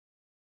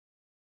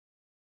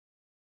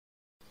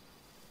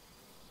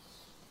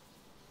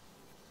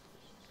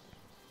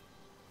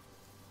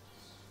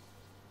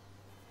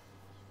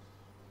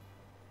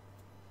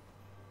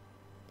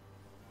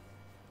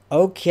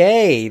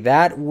Okay,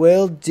 that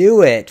will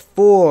do it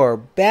for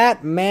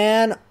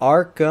Batman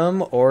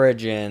Arkham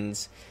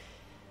Origins.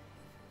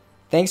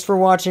 Thanks for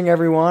watching,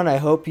 everyone. I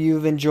hope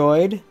you've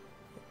enjoyed.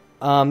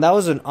 That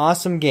was an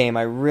awesome game.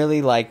 I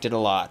really liked it a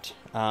lot.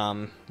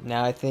 Now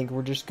I think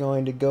we're just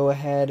going to go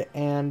ahead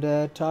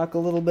and talk a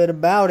little bit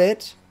about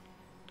it.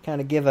 Kind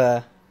of give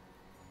a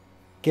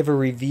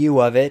review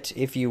of it,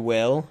 if you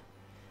will.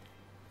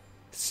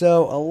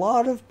 So, a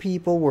lot of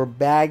people were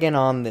bagging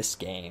on this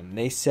game.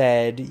 They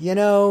said, you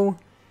know,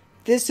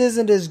 this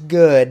isn't as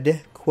good,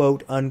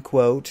 quote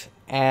unquote,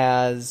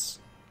 as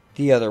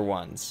the other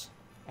ones.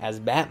 As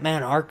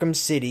Batman Arkham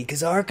City,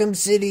 because Arkham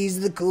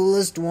City's the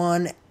coolest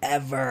one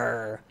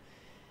ever.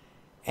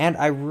 And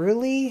I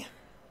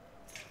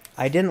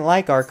didn't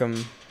like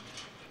Arkham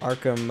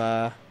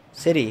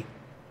City.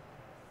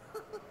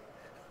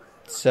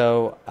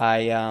 So,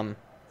 I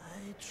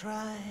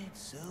tried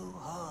so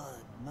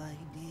hard, my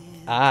dear.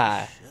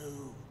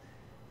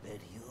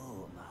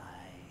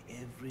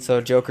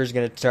 So Joker's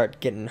gonna start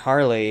getting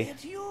Harley.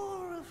 Yet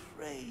you're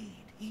afraid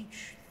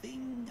each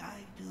thing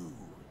I do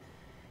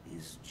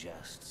is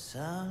just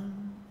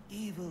some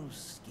evil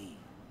scheme.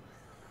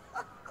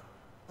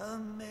 A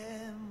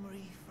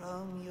memory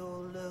from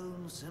your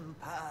lonesome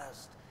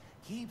past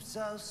keeps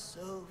us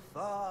so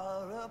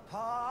far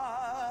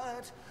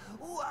apart.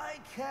 Why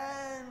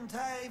can't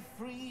I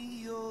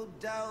free your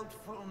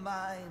doubtful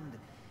mind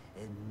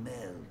and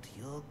melt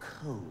your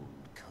cold,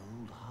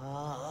 cold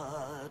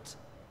heart?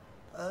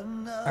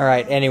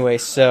 Alright, anyway,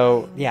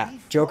 so, yeah,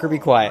 Joker, be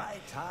quiet.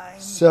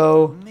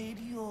 So,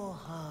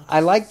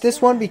 I like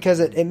this one because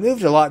it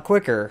moved a lot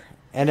quicker.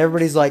 And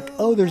everybody's like,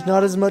 oh, there's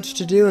not as much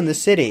to do in the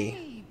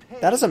city.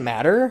 That doesn't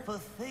matter.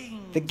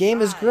 The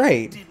game is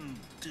great.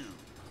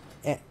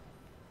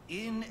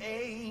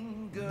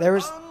 There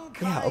was...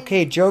 Yeah,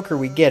 okay, Joker,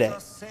 we get it.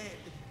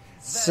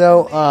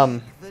 So,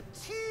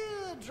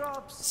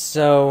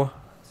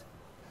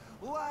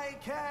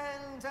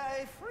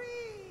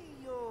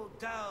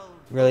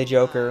 really,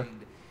 Joker?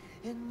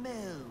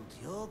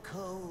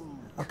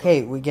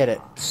 Okay, we get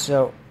it.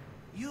 So...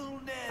 Oh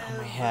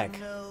my heck.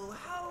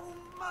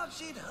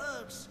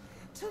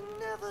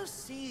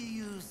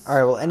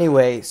 Alright, well,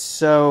 anyway,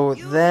 so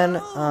then,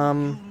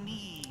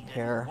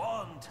 here.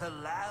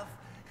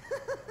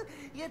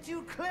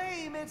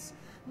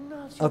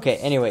 Okay,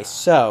 anyway,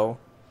 so,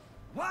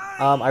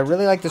 I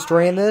really like the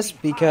story in this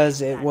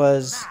because it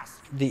was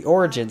the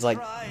Origins. Like,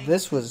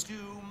 it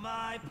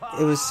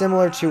was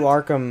similar to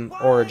Arkham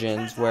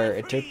Origins, where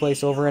it took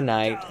place over a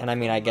night, and I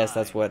mean, I guess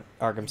that's what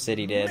Arkham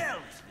City did.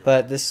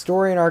 But the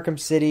story in Arkham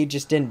City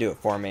just didn't do it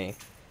for me.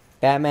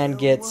 Batman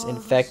gets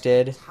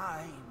infected,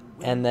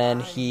 and then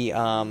he,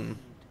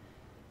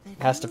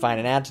 has to find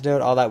an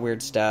antidote, all that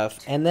weird stuff.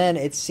 And then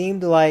it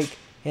seemed like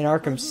in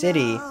Arkham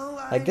City,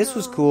 like, this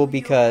was cool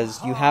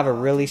because you have a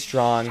really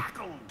strong,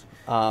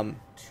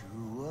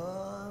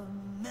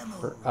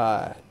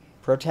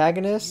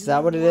 protagonist? Is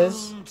that what it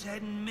is?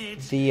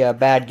 The,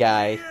 bad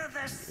guy.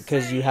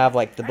 Because you have,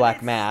 like, the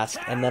black mask,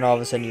 and then all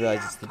of a sudden you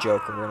realize it's the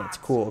Joker, and it's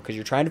cool, because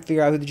you're trying to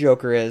figure out who the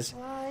Joker is.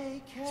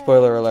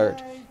 Spoiler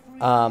alert.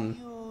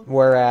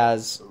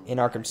 Whereas in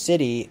Arkham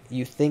City,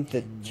 you think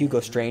that Hugo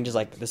Strange is,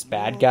 like, this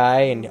bad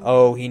guy, and,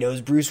 oh, he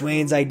knows Bruce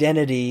Wayne's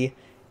identity,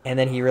 and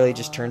then he really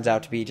just turns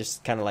out to be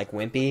just kind of, like,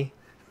 wimpy.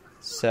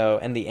 So,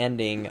 and the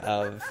ending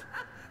of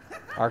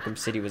Arkham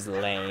City was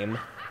lame.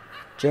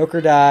 Joker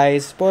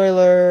dies,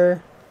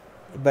 spoiler,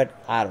 but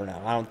I don't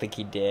know, I don't think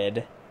he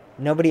did.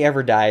 Nobody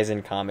ever dies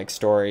in comic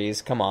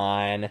stories, come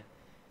on.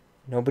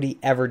 Nobody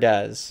ever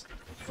does.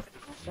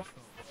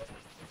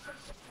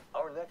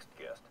 Our next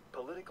guest,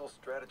 political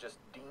strategist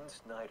Dean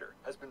Snyder,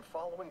 has been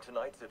following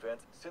tonight's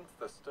events since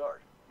the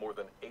start, more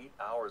than 8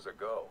 hours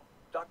ago.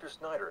 Dr.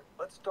 Snyder,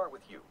 let's start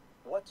with you.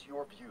 What's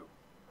your view?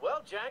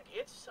 Well, Jack,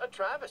 it's a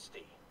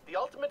travesty. The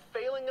ultimate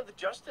failing of the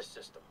justice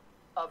system.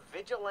 A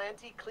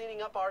vigilante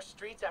cleaning up our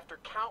streets after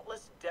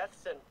countless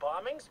deaths and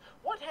bombings?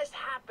 What has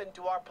happened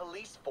to our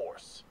police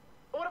force?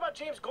 What about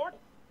James Gordon?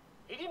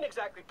 He didn't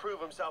exactly prove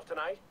himself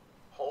tonight.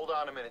 Hold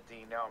on a minute,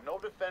 Dean. Now, I'm no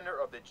defender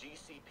of the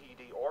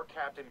GCPD or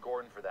Captain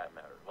Gordon for that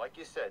matter. Like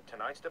you said,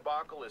 tonight's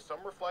debacle is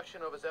some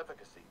reflection of his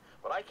efficacy.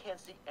 But I can't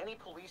see any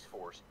police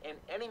force in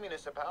any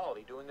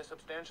municipality doing a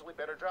substantially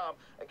better job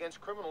against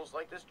criminals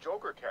like this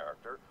Joker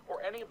character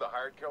or any of the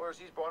hired killers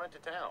he's brought into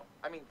town.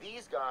 I mean,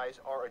 these guys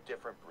are a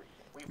different breed.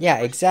 Yeah,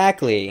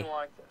 exactly.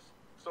 Like this.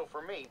 So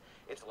for me,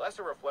 it's less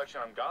a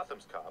reflection on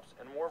Gotham's cops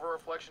and more of a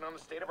reflection on the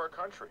state of our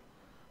country.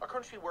 A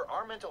country where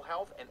our mental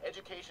health and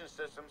education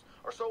systems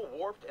are so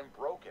warped and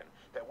broken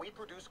that we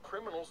produce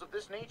criminals of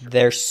this nature.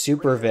 They're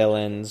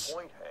supervillains.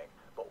 Point, Hank,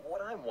 but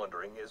what I'm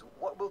wondering is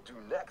what we'll do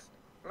next.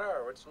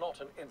 No, it's not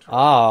an interesting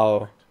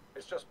point.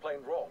 It's just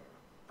plain wrong.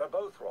 They're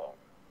both wrong.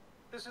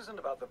 This isn't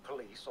about the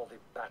police or the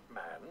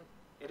Batman.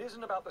 It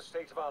isn't about the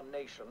state of our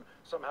nation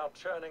somehow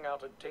churning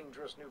out a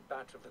dangerous new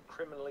batch of the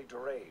criminally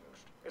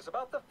deranged. It's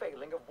about the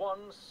failing of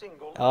one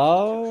single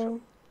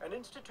institution. An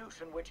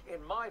institution which,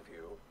 in my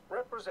view,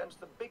 represents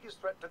the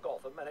biggest threat to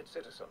Gotham and its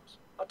citizens.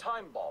 A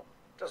time bomb,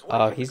 Just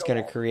Oh, waiting he's to go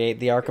going to off. create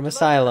the If Arkham tonight's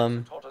Asylum.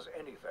 events have taught us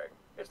anything,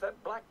 it's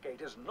that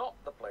Blackgate is not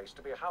the place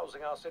to be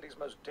housing our city's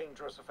most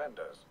dangerous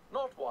offenders.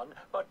 Not one,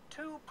 but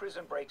 2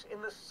 prison breaks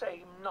in the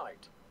same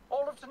night.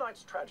 All of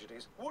tonight's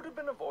tragedies would have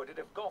been avoided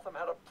if Gotham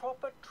had a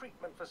proper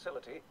treatment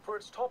facility for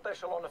its top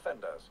echelon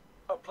offenders.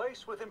 A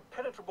place with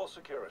impenetrable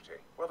security,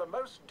 where the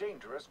most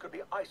dangerous could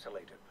be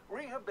isolated,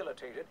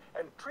 rehabilitated,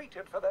 and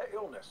treated for their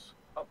illness.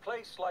 A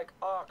place like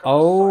Arkham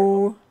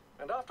Asylum.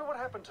 And after what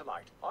happened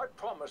tonight, I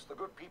promise the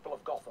good people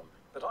of Gotham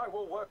that I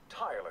will work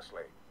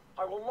tirelessly.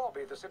 I will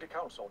lobby the city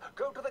council,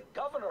 go to the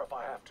governor if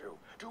I have to,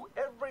 do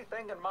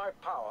everything in my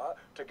power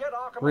to get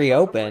Arkham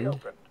Reopened? Asylum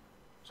reopened.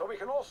 So we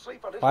can all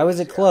sleep a little Why was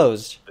it easier.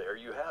 closed? There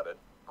you have it.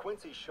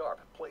 Quincy Sharp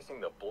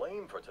placing the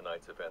blame for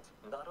tonight's events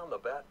not on the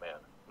Batman,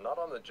 not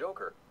on the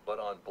Joker, but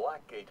on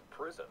Blackgate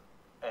Prison,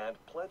 and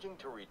pledging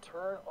to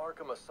return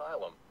Arkham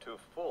Asylum to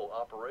full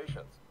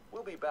operations.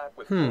 We'll be back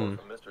with more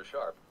from Mr.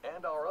 Sharp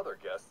and our other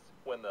guests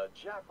when the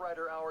Jack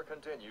Ryder Hour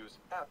continues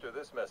after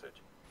this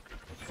message.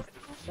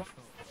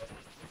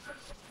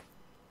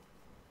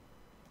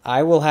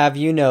 I will have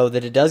you know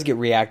that it does get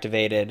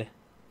reactivated.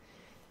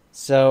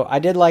 So, I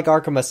did like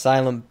Arkham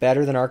Asylum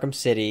better than Arkham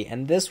City,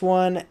 and this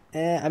one,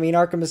 I mean,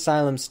 Arkham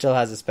Asylum still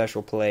has a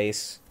special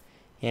place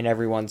in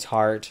everyone's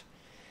heart.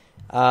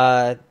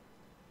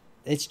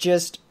 It's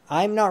just,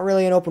 I'm not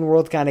really an open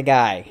world kind of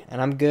guy,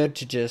 and I'm good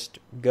to just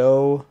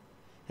go,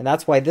 and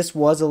that's why this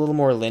was a little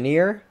more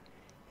linear,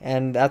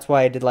 and that's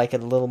why I did like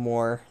it a little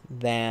more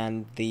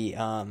than the,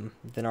 than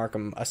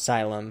Arkham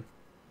Asylum,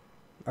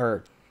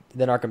 or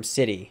than Arkham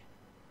City.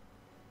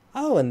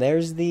 Oh, and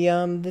there's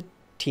the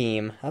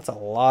team. That's a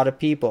lot of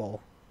people.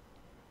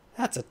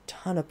 That's a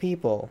ton of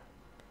people.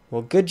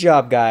 Well, good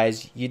job,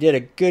 guys. You did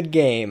a good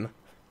game.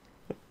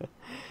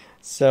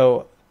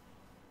 So,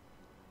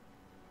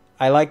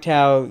 I liked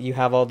how you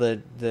have all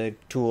the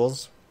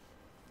tools.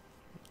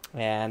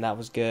 And that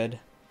was good.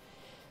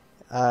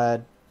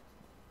 Just,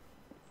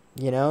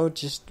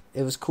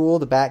 it was cool,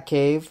 the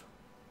Batcave.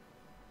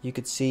 You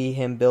could see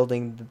him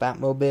building the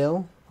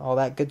Batmobile. All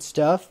that good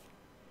stuff.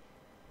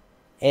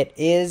 It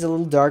is a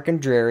little dark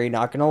and dreary,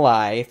 not gonna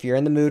lie. If you're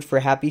in the mood for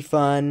happy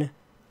fun,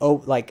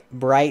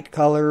 bright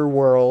color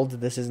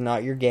world, this is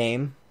not your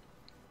game.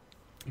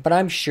 But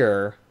I'm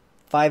sure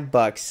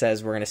 $5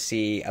 says we're gonna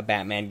see a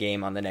Batman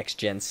game on the next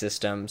gen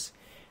systems.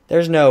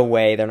 There's no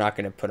way they're not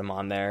gonna put him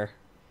on there.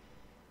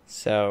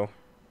 So,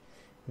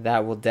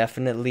 that will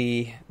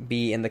definitely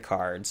be in the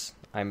cards.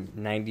 I'm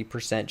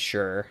 90%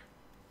 sure.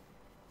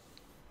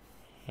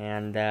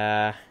 And,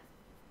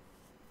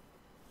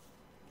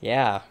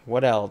 yeah,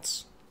 what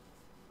else?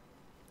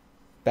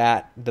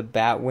 The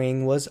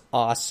Batwing was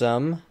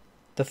awesome.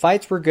 The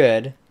fights were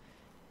good.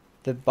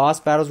 The boss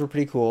battles were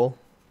pretty cool.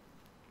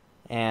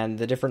 And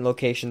the different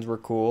locations were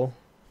cool.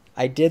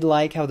 I did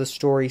like how the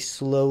story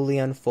slowly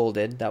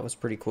unfolded. That was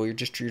pretty cool.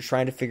 You're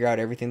trying to figure out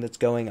everything that's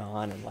going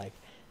on, and like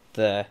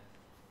the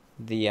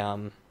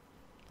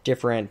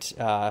different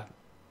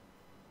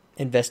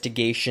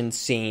investigation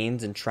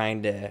scenes and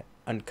trying to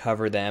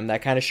uncover them.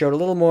 That kind of showed a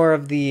little more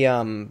of the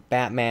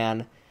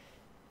Batman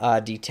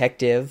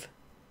detective,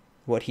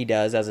 what he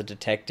does as a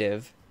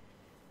detective.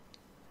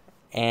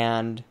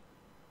 And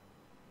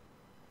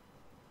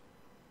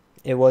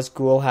it was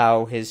cool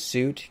how his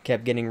suit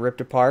kept getting ripped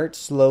apart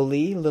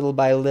slowly, little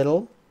by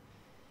little.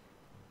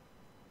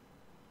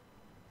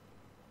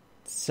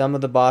 Some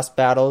of the boss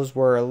battles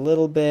were a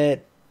little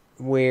bit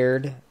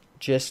weird.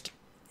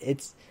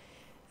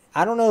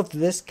 I don't know if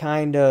this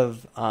kind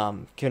of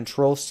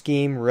control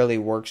scheme really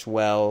works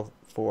well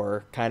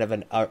for kind of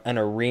an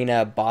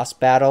arena boss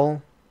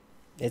battle.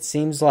 It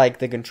seems like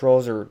the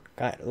controls are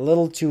a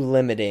little too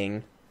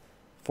limiting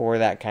for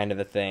that kind of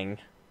a thing.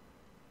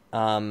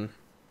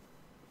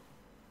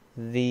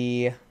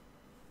 The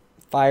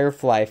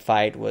Firefly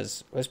fight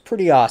was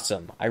pretty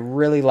awesome. I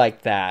really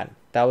liked that.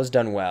 That was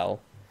done well.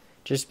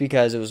 Just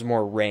because it was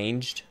more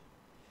ranged.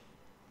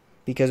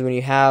 Because when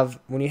you have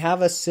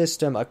a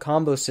system, a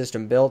combo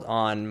system built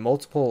on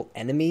multiple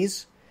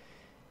enemies,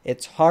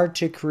 it's hard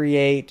to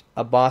create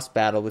a boss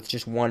battle with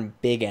just one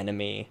big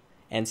enemy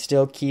and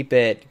still keep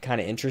it kind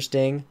of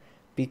interesting,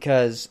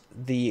 because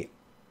the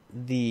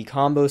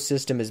combo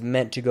system is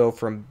meant to go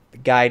from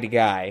guy to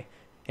guy,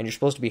 and you're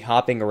supposed to be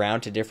hopping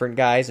around to different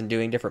guys and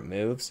doing different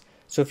moves.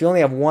 So if you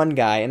only have one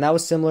guy, and that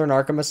was similar in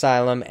Arkham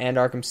Asylum and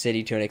Arkham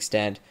City to an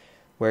extent,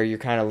 where you're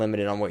kind of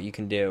limited on what you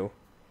can do.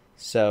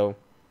 So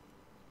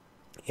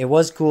it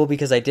was cool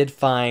because I did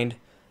find,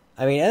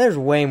 and there's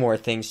way more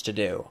things to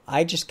do.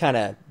 I just kind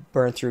of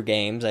burn through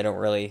games. I don't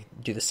really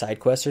do the side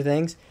quests or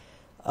things.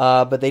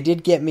 But they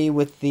did get me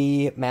with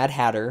the Mad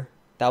Hatter.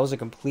 That was a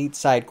complete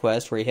side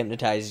quest where he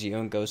hypnotizes you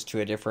and goes to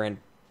a different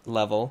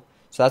level.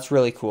 So that's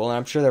really cool. And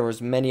I'm sure there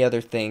was many other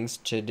things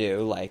to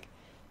do, like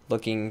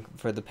looking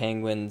for the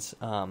Penguins.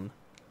 What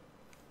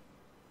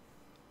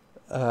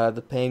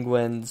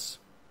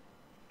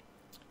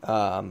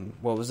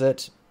was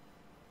it?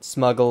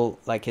 Smuggle,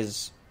 like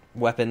his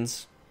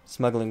weapons,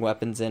 smuggling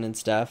weapons in and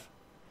stuff.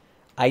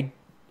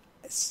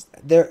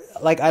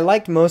 I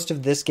liked most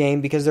of this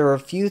game because there were a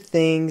few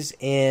things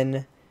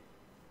in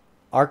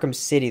Arkham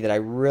City that I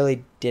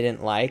really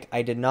didn't like.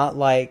 I did not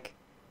like...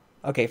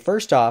 Okay,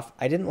 first off,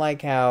 I didn't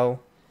like how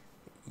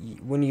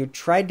when you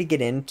tried to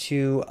get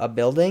into a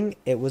building,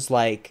 it was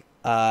like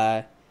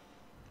a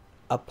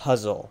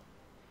puzzle.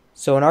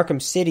 So in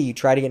Arkham City, you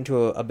try to get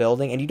into a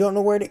building and you don't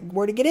know where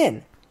to get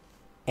in.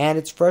 And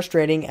it's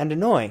frustrating and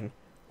annoying.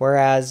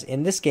 Whereas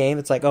in this game,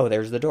 it's like, oh,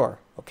 there's the door.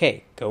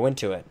 Okay, go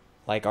into it.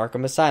 Like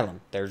Arkham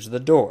Asylum, there's the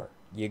door.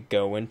 You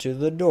go into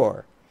the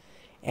door.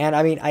 And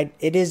I mean,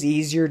 it is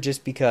easier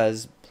just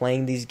because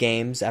playing these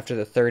games after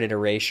the third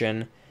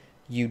iteration,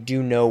 you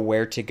do know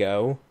where to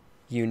go.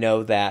 You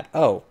know that,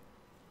 oh,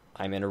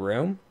 I'm in a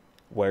room.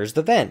 Where's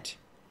the vent?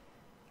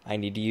 I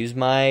need to use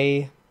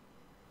my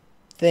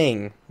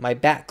thing, my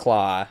bat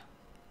claw,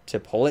 to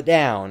pull it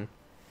down.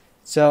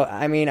 So,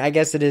 I mean, I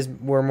guess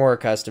we're more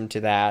accustomed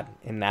to that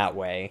in that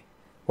way.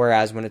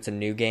 Whereas when it's a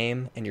new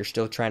game and you're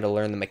still trying to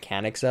learn the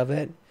mechanics of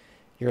it,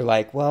 you're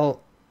like,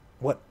 well,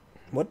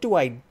 what do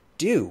I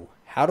do?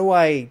 How do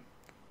I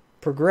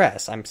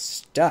progress? I'm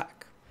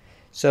stuck.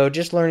 So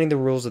just learning the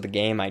rules of the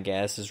game, I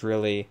guess, is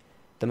really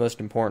the most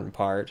important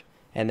part.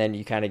 And then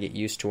you kind of get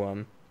used to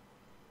them.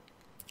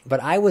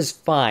 But I was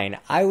fine.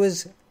 I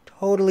was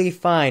totally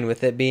fine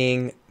with it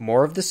being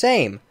more of the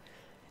same.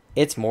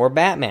 It's more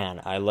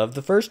Batman. I love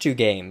the first two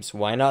games.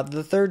 Why not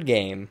the third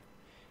game?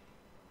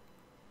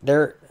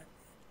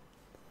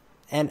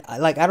 And,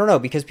 I don't know,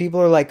 because people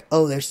are like,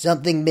 oh, there's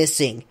something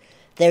missing.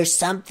 There's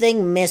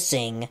something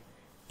missing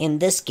in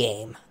this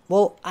game.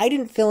 Well, I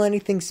didn't feel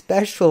anything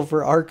special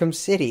for Arkham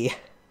City.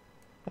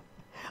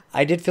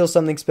 I did feel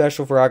something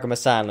special for Arkham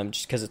Asylum,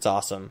 just because it's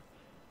awesome.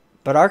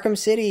 But Arkham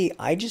City,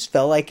 I just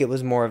felt like it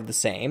was more of the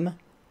same.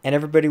 And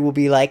everybody will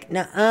be like,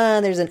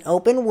 nuh-uh, there's an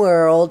open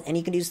world, and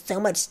you can do so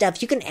much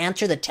stuff. You can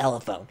answer the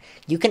telephone.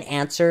 You can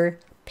answer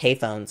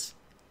payphones.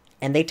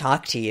 And they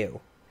talk to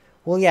you.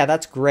 Well, yeah,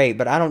 that's great,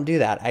 but I don't do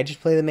that. I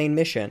just play the main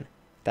mission.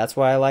 That's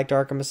why I liked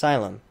Arkham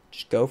Asylum.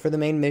 Just go for the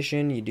main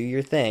mission, you do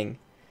your thing.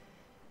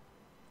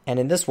 And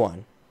in this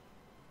one,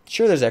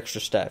 sure, there's extra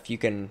stuff. You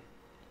can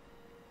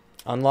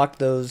unlock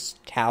those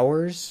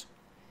towers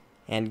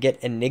and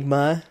get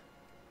Enigma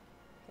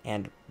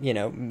and,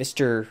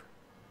 Mr.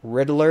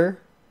 Riddler,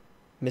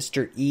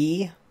 Mr.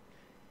 E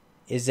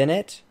is in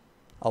it.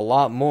 A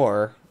lot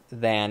more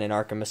than in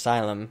Arkham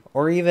Asylum.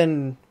 Or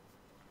even,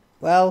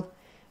 well,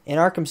 in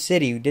Arkham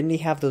City, didn't he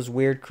have those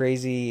weird,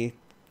 crazy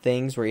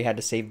things where he had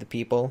to save the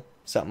people?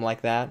 Something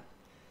like that.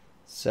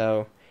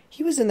 So,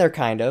 he was in there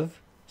kind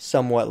of,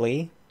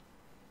 somewhatly.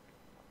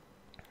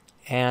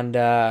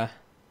 And,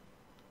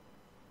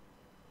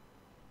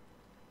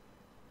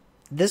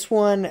 this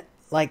one,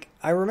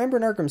 I remember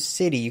in Arkham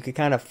City, you could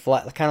kind of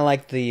fly, kind of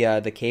like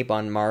the cape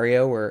on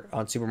Mario, or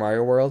on Super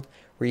Mario World,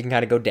 where you can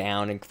kind of go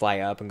down and fly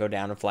up, and go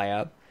down and fly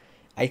up.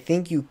 I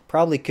think you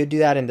probably could do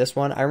that in this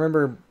one. I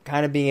remember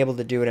kind of being able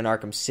to do it in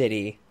Arkham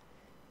City,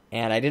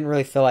 and I didn't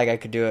really feel like I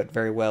could do it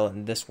very well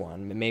in this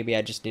one. Maybe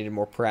I just needed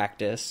more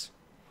practice.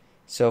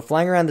 So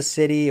flying around the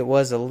city, it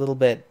was a little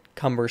bit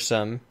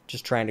cumbersome,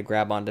 just trying to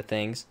grab onto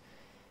things.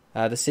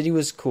 The city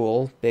was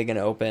cool, big and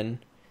open,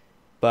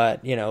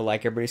 but,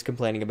 like everybody's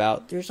complaining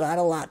about, there's not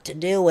a lot to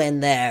do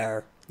in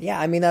there. Yeah,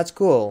 I mean, that's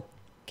cool.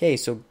 Okay,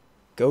 so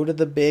go to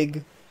the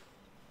big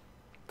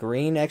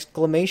green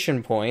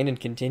exclamation point and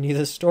continue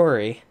the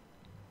story.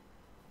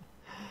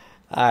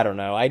 I don't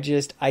know. I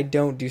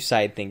don't do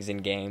side things in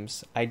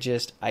games. I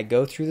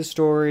go through the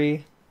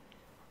story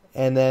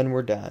and then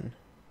we're done.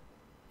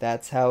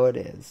 That's how it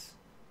is.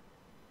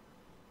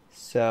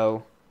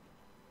 So,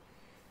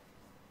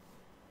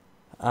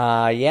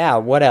 yeah,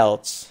 what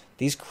else?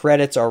 These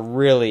credits are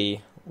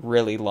really,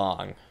 really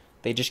long.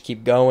 They just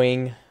keep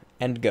going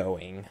and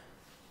going.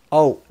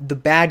 Oh, the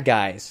bad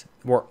guys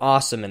were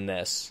awesome in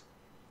this.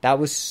 That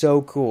was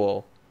so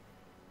cool.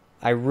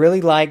 I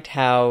really liked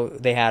how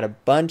they had a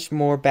bunch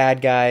more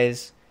bad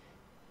guys.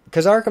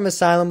 Because Arkham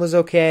Asylum was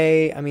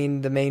okay. I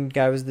mean, the main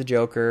guy was the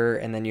Joker.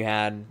 And then you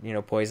had,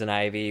 Poison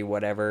Ivy,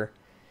 whatever.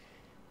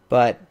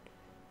 But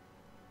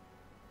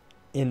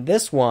in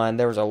this one,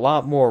 there was a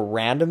lot more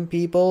random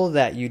people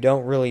that you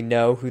don't really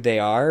know who they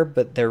are.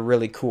 But they're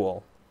really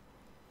cool.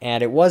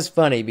 And it was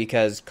funny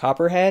because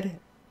Copperhead,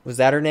 was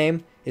that her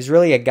name? Is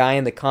really a guy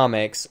in the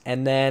comics.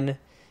 And then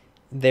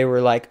they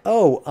were like,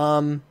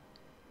 oh,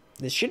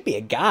 this should be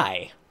a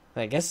guy.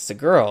 I guess it's a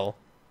girl.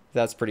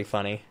 That's pretty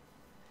funny.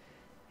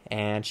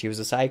 And she was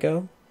a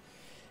psycho.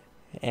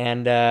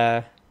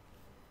 And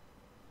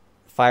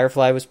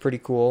Firefly was pretty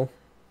cool.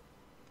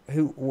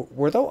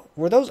 Were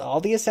those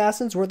all the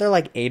assassins? Were there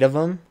like 8 of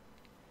them?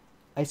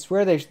 I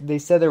swear they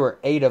said there were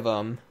 8 of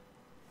them.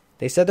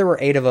 They said there were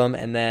 8 of them,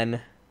 and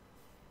then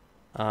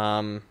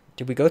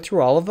did we go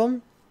through all of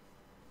them?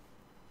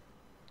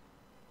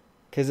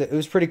 Because it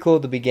was pretty cool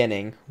at the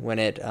beginning when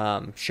it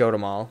showed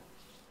them all.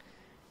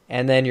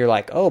 And then you're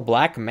like, oh,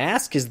 Black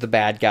Mask is the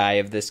bad guy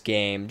of this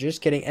game.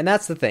 Just kidding. And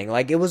that's the thing.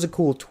 It was a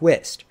cool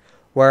twist.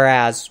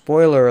 Whereas,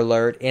 spoiler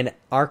alert, in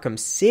Arkham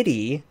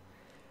City,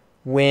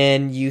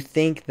 when you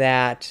think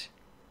that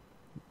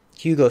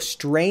Hugo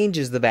Strange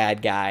is the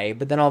bad guy,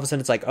 but then all of a sudden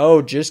it's like,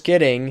 oh, just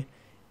kidding,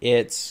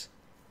 it's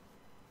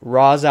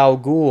Ra's al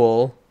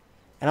Ghul.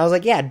 And I was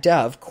like, yeah,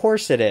 duh, of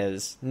course it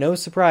is. No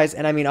surprise.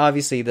 And I mean,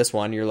 obviously this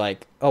one, you're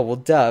like, oh, well,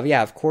 duh,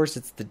 yeah, of course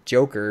it's the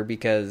Joker,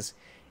 because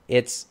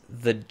it's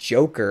the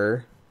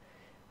Joker.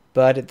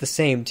 But at the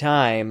same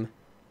time,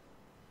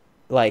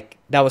 like,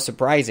 that was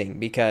surprising,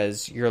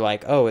 because you're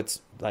like, oh,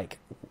 it's like,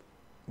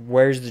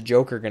 where's the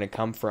Joker gonna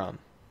come from?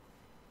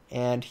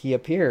 And he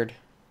appeared.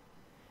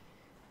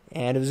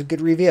 And it was a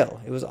good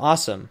reveal. It was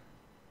awesome.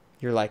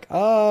 You're like,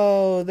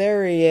 oh,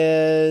 there he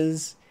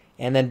is.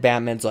 And then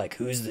Batman's like,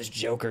 who's this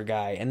Joker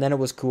guy? And then it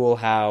was cool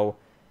how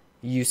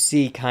you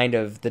see kind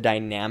of the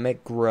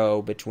dynamic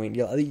grow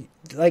between,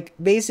 like,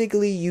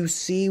 basically you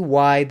see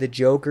why the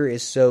Joker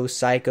is so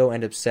psycho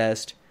and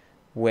obsessed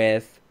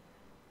with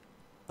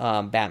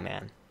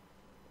Batman.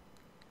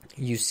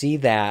 You see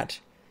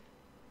that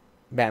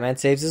Batman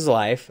saves his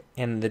life,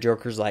 and the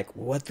Joker's like,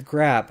 what the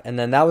crap? And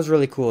then that was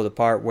really cool, the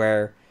part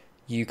where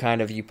you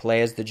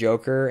play as the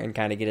Joker and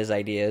kind of get his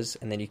ideas,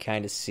 and then you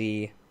kind of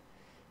see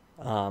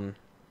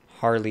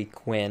Harley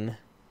Quinn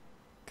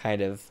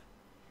kind of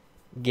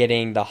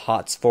getting the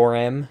hots for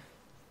him,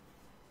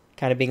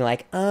 kind of being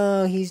like,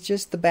 oh, he's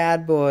just the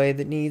bad boy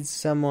that needs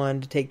someone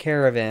to take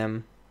care of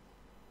him.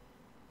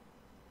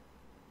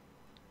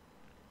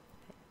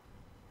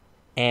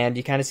 And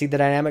you kind of see the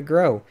dynamic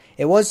grow.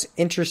 It was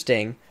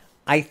interesting.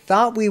 I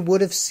thought we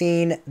would have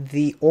seen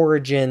the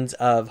origins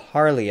of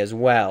Harley as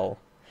well.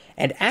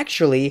 And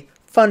actually,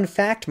 fun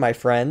fact, my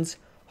friends,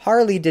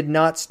 Harley did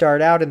not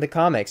start out in the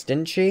comics,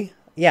 didn't she?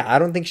 Yeah, I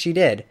don't think she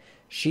did.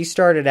 She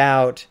started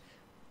out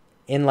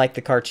in, like,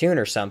 the cartoon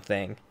or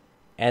something.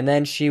 And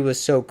then she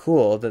was so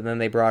cool that then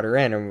they brought her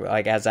in, and,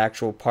 like, as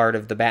actual part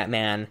of the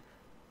Batman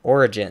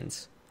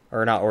Origins.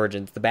 Or not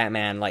Origins, the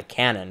Batman, like,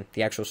 canon,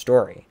 the actual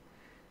story.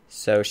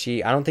 So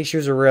I don't think she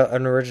was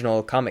an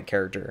original comic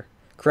character.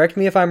 Correct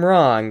me if I'm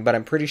wrong, but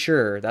I'm pretty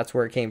sure that's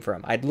where it came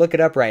from. I'd look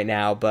it up right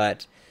now,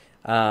 but,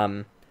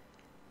 well,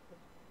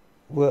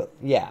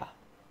 yeah.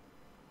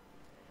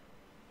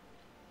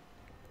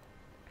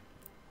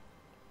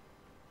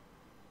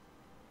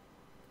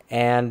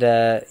 And,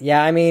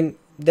 yeah, I mean,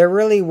 there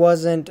really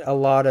wasn't a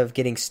lot of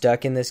getting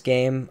stuck in this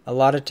game. A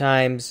lot of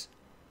times,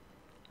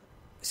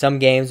 some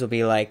games will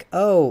be like,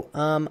 oh,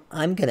 I'm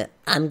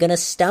gonna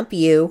stump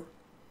you.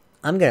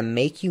 I'm gonna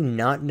make you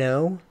not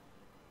know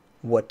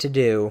what to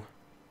do.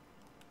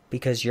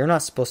 Because you're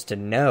not supposed to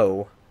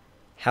know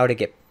how to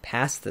get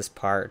past this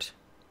part.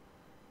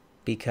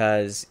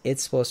 Because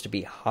it's supposed to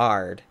be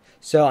hard.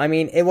 So, I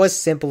mean, it was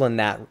simple in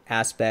that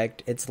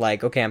aspect. It's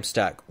like, okay, I'm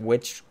stuck.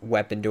 Which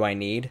weapon do I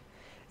need?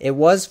 It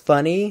was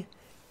funny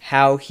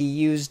how he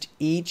used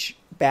each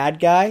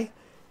bad guy.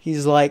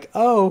 He's like,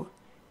 oh,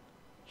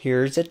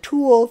 here's a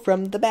tool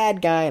from the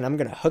bad guy, and I'm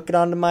going to hook it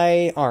onto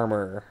my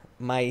armor,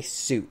 my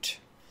suit.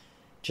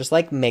 Just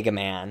like Mega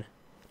Man.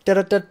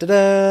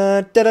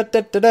 Da-da-da-da-da,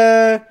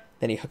 da-da-da-da-da.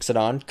 Then he hooks it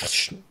on.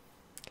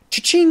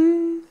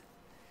 Cha-ching!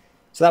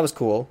 So that was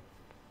cool.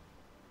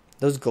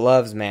 Those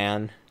gloves,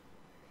 man.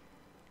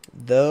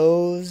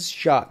 Those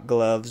shot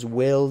gloves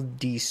will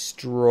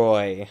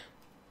destroy.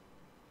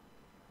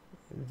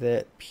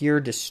 The pure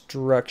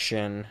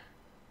destruction.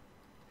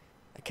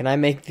 Can I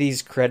make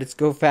these credits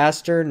go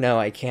faster? No,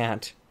 I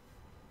can't.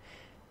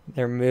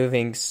 They're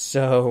moving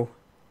so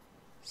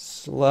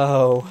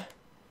slow.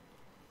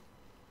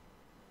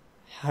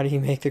 How do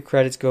you make the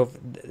credits go?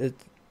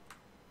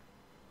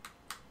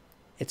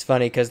 It's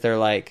funny because they're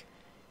like,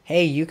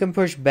 hey, you can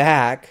push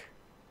back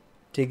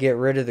to get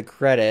rid of the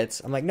credits.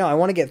 I'm like, no, I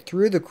want to get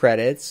through the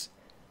credits,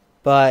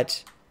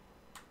 but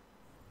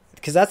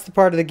because that's the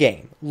part of the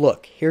game.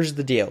 Look, here's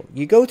the deal.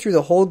 You go through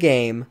the whole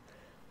game,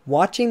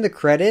 watching the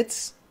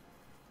credits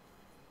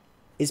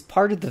is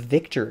part of the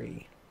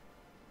victory.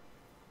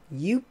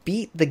 You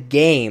beat the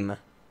game,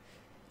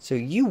 so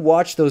you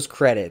watch those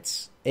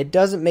credits. It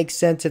doesn't make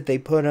sense if they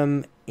put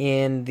them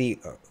in the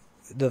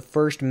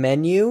first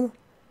menu,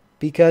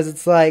 because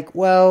it's like,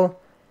 well,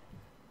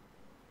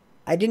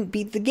 I didn't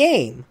beat the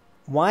game.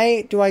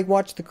 Why do I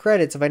watch the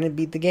credits if I didn't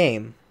beat the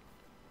game?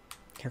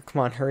 Here,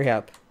 come on, hurry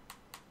up.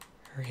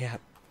 Hurry up.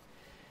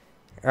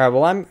 Alright,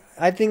 well,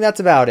 I think that's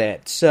about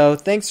it. So,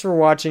 thanks for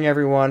watching,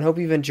 everyone. Hope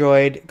you've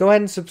enjoyed. Go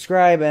ahead and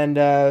subscribe, and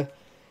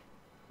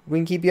we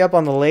can keep you up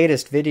on the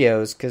latest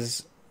videos,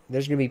 because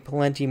there's going to be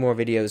plenty more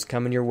videos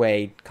coming your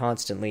way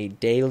constantly,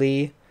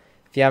 daily.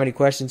 If you have any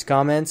questions,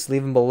 comments,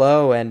 leave them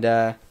below, and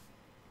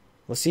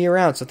we'll see you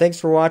around. So, thanks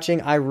for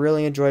watching. I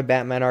really enjoyed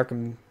Batman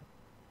Arkham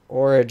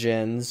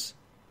Origins,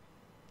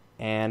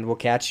 and we'll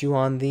catch you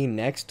on the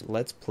next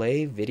Let's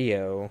Play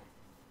video.